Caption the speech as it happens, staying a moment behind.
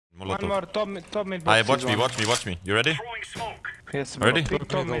One more, top mid. Watch me. You ready? Yes, bro. Ready?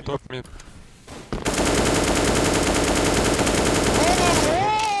 Top mid.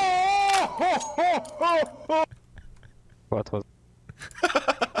 What was?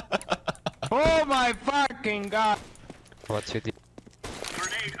 Oh my fucking god! What you did?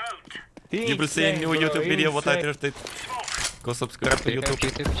 You will see a new YouTube video what I just did. Go subscribe to Do you have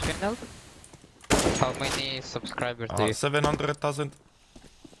YouTube. YouTube channel? How many subscribers do you? 700,000.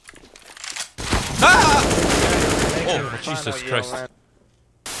 Ah! Oh, Jesus Christ.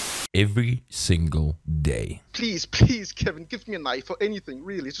 Every single day. Please, please, Kevin, give me a knife or anything,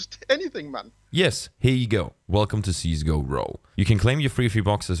 really. Just anything, man. Yes, here you go. Welcome to CSGO Roll. You can claim your free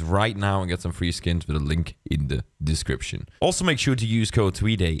boxes right now and get some free skins with a link in the description. Also make sure to use code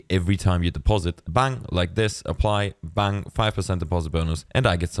Mrtweeday every time you deposit. Bang, like this, apply, bang, 5% deposit bonus, and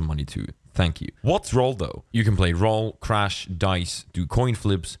I get some money too. Thank you. What's Roll though? You can play Roll, Crash, Dice, do coin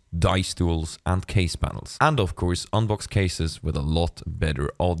flips, dice duels, and case panels. And of course, unbox cases with a lot better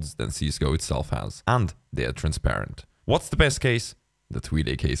odds than CSGO itself has. And they are transparent. What's the best case? The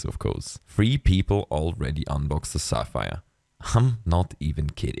Mrtweeday case, of course. 3 people already unboxed the Sapphire. I'm not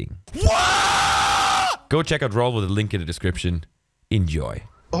even kidding. What? Go check out Roll with a link in the description. Enjoy.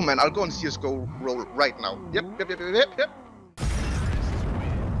 Oh man, I'll go on CSGO roll right now. Yep.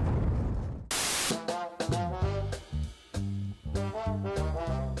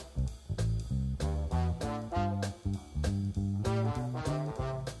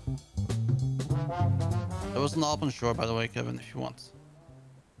 There was an open shore, by the way, Kevin, if you want.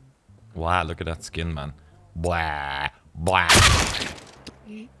 Wow, look at that skin, man. Blah, blah.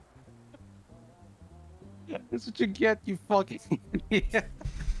 That's what you get, you fucking idiot.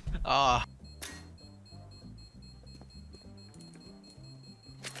 Ah.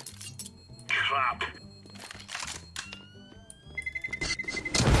 Crap.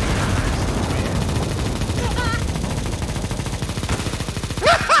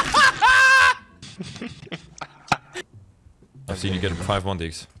 I've seen you get 5-1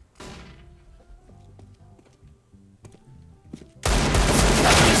 digs.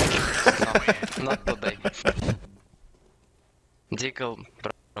 No, not today. Deagle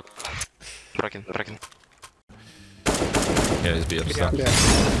broken. Yeah, he's beat upset.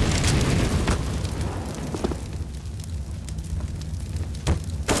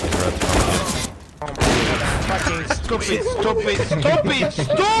 Fucking stupid!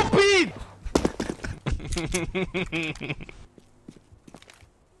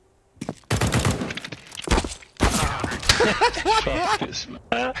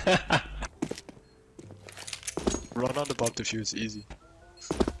 Run on the bomb defuse, easy.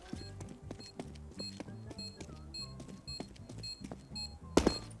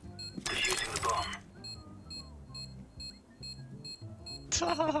 Defusing the bomb.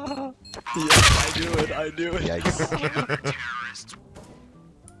 Yes, I knew it. Yikes.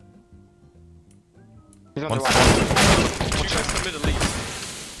 Check the middle east.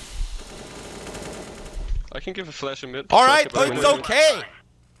 I can give a flash a mid. Alright, it's okay!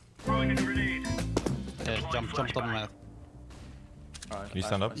 Throwing a grenade. Jump top of man. Can you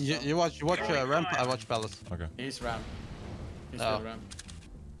stand up? You watch ramp, I watch palace. Okay. He's ramp. He's Oh. still ramp.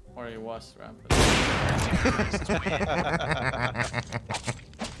 Or he was ramp.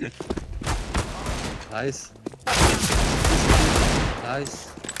 Nice. Nice.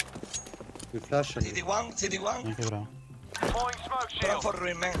 You flash him. CD1. Thank you, bro. Deploying smoke shield. For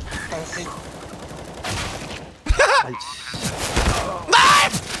remain.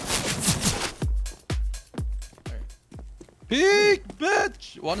 Peek,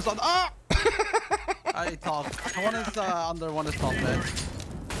 bitch! One is on. Ah! I talk. One is under, one is top mid.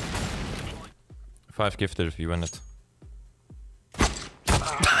 5 gifted if you win it.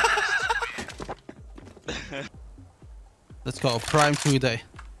 Let's go. Prime Mrtweeday.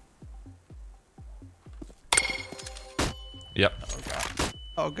 Yep.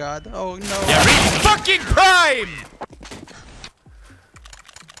 Oh god. Oh no. Yeah, really fucking prime!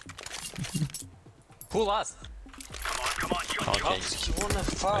 Who lost? Come on, Okay. You wanna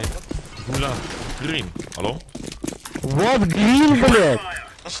fuck? Hula. Green. Hello? What green, блядь?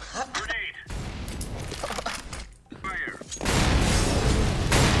 Grenade. Fire.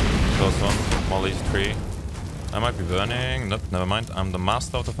 Close one. Molly's tree. I might be burning. Nope, never mind. I'm the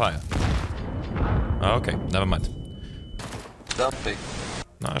master of the fire. Okay, never mind. Don't pick.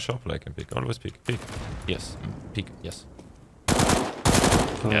 No, short play can peek. Always peek. Peek. Yes. Peek. Yes.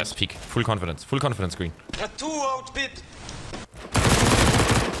 Yes, peek. Full confidence. Full confidence, green. 2 out pit.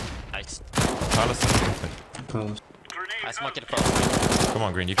 Nice. Palace. Grenade. I smoke it palace. Come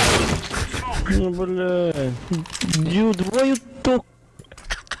on, green. You can do it. Ну, бля. Dude, why you talk?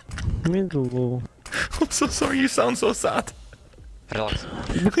 Middle. I'm so sorry, you sound so sad. Relax.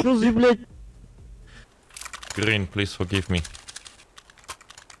 Because you, блядь. Green, please forgive me.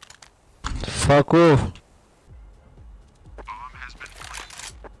 Fuck off.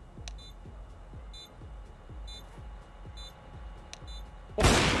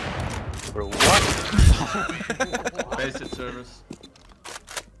 Bro, what? FACEIT service.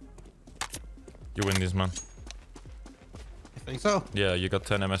 You win this, man. I think so. Yeah, you got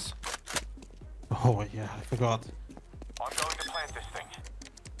 10 MS. Oh yeah, I forgot. I'm going to plant this thing.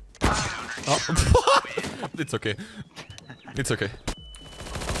 It's okay. It's okay.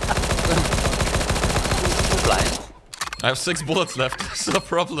 Blind. I have 6 bullets left. It's no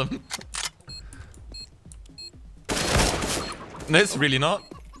problem. No, it's really not.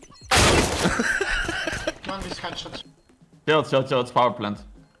 Chill, it's power plant.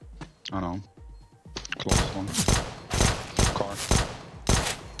 I know. Close one. Car.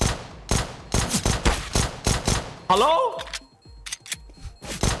 Hello?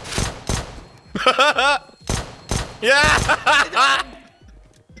 Yeah!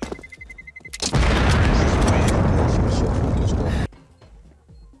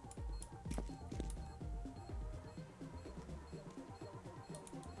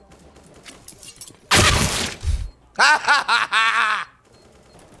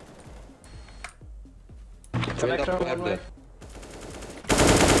 Connector one way.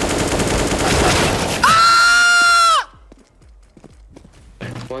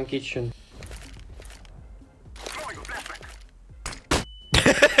 One kitchen.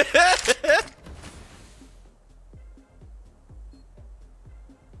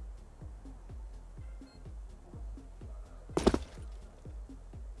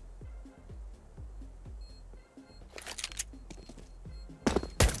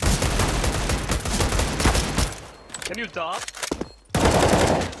 Can you dart?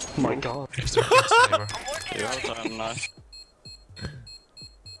 Oh my god. Yeah, I'm nice.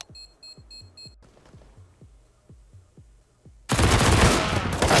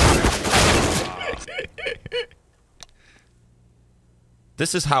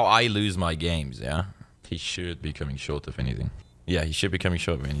 This is how I lose my games, yeah? He should be coming short if anything. Yeah, he should be coming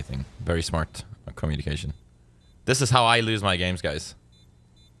short of anything. Very smart communication. This is how I lose my games, guys.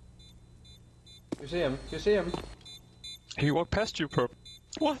 You see him, you see him. He walked past you, Perp.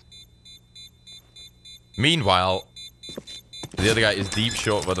 What? Meanwhile, the other guy is deep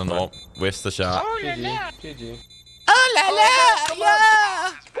short but not with the shot. GG. Oh la la!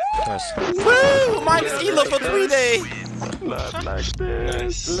 Yeah! Woo! Minus elo for Mrtweeday! Not like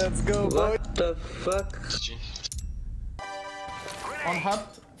this. Let's go, boy. What the fuck? On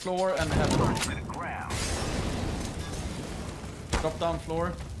hut, floor, and heaven. Drop down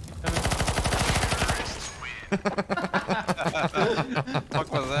floor.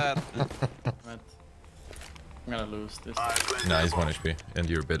 Fuck was that? Right. I'm gonna lose this. Nah, he's 1 HP, and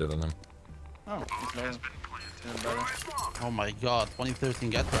you're better than him. Oh, he's low. Even better. Oh my god, 2013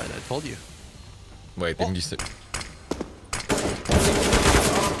 get right, I told you. Wait, didn't you say...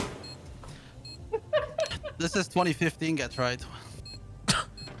 This is 2015 get right.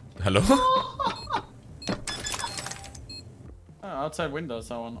 Hello? Oh, outside window,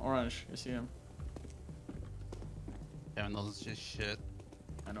 someone. Orange, you see him. Yeah, no, this is just shit.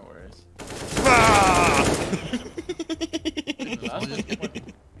 I know where he is.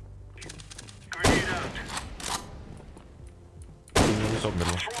 Grenade out. Top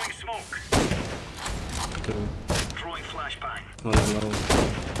middle. Throwing smoke. Throwing flashbang.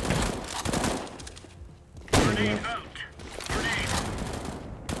 Grenade out. Grenade.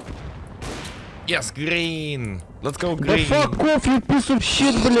 Yes, green! Let's go, Да green! fuck off, you piece of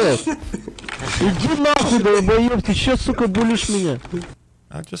shit, блядь! Иди нахуй, долбоёб, ты чё, сука, булишь меня?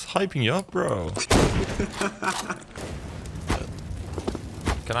 I'm just hyping you up, bro.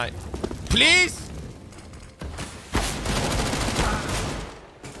 Can I... Please!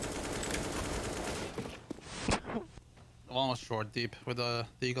 One was short deep with the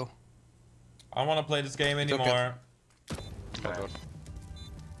eagle. I don't want to play this game anymore.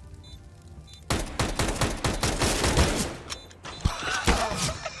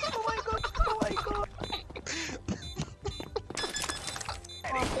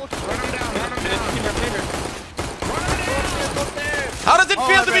 How does it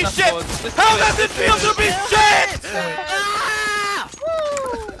feel to be shit? How does it feel to be shit?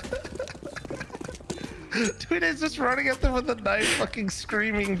 Dude, it's just running at them with a knife, fucking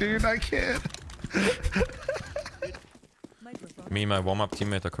screaming, dude. I can't. Me and my warm-up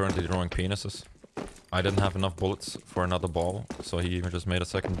teammate are currently drawing penises. I didn't have enough bullets for another ball, so he even just made a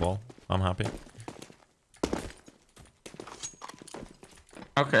second ball. I'm happy.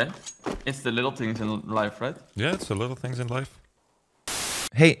 Okay. It's the little things in life, right? Yeah, it's the little things in life.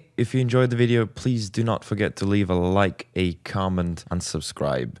 Hey, if you enjoyed the video, please do not forget to leave a like, a comment, and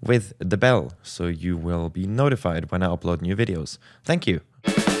subscribe with the bell so you will be notified when I upload new videos. Thank you.